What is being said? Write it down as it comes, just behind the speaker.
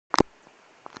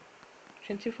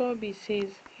24b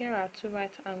says, here are two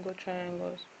right angle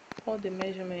triangles. All the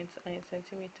measurements are in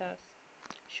centimeters.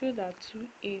 Show that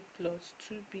 2a plus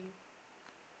 2b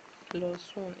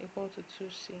plus 1 equal to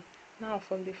 2c. Now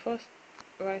from the first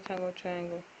right angle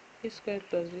triangle, a squared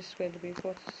plus b squared will be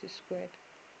equal to c squared.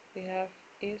 We have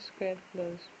a squared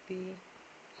plus b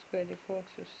squared equal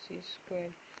to c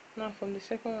squared. Now from the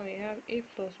second one, we have a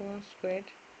plus 1 squared,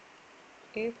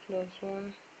 a plus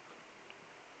 1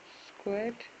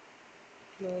 squared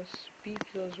plus b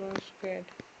plus 1 squared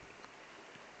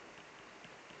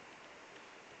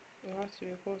will have to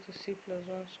be equal to c plus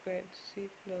 1 squared, c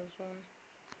plus 1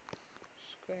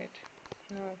 squared.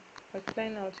 Now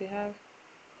multiplying out, we have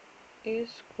a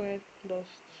squared plus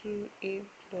 2a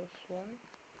plus 1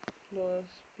 plus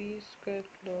b squared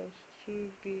plus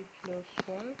 2b plus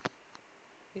 1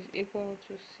 is equal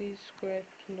to c squared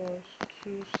plus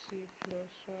 2c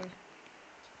plus 1.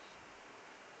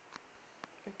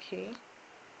 Okay,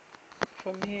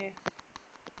 from here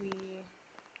we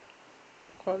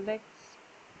collect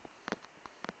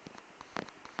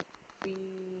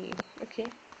we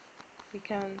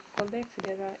can collect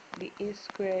together the a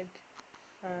squared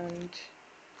and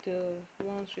the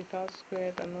ones without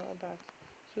squared and all that.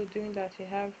 So doing that, you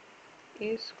have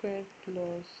a squared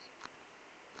plus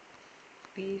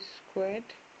b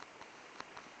squared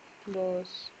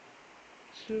plus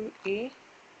 2a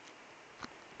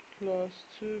plus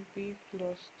 2b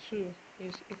plus 2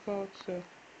 is equal to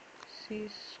c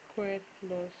squared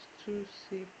plus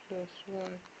 2c plus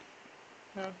 1.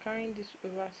 Now carrying this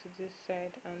over to this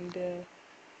side and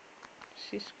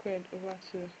c squared over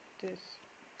to this,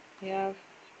 we have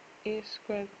a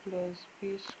squared plus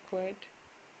b squared,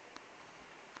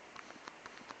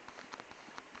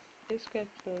 a squared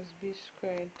plus b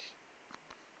squared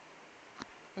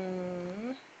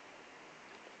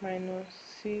minus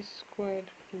c squared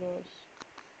plus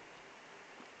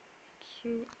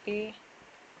 2a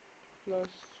plus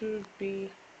 2b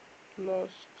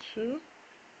plus 2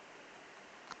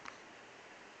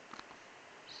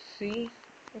 c,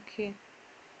 okay,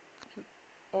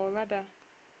 or rather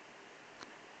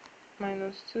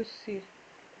minus 2c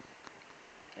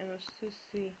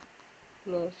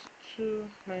plus 2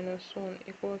 minus 1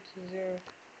 equal to 0.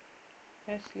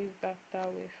 Let's leave that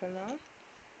way for now.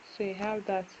 So you have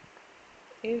that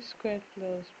a squared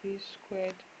plus b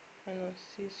squared minus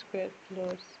c squared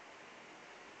plus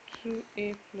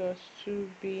 2a plus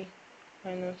 2b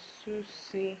minus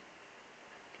 2c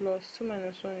plus 2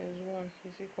 minus 1 is 1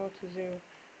 is equal to 0.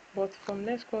 But from,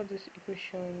 let's call this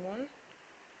equation 1.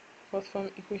 But from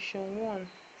equation 1,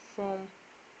 from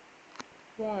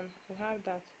 1 we have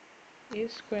that a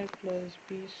squared plus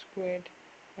b squared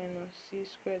minus c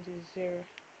squared is 0.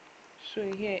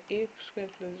 So here a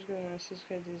squared plus b squared minus c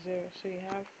squared is 0. So you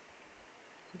have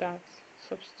that,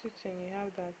 substituting, you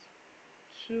have that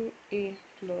 2a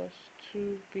plus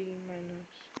 2b minus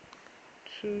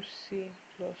 2c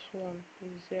plus 1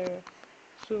 is 0.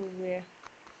 So we're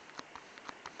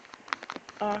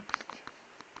asked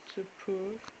to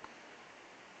prove,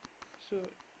 so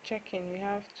checking, we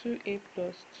have 2a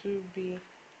plus 2b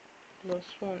plus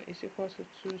 1 is equal to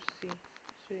 2c,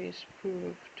 so it's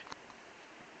proved.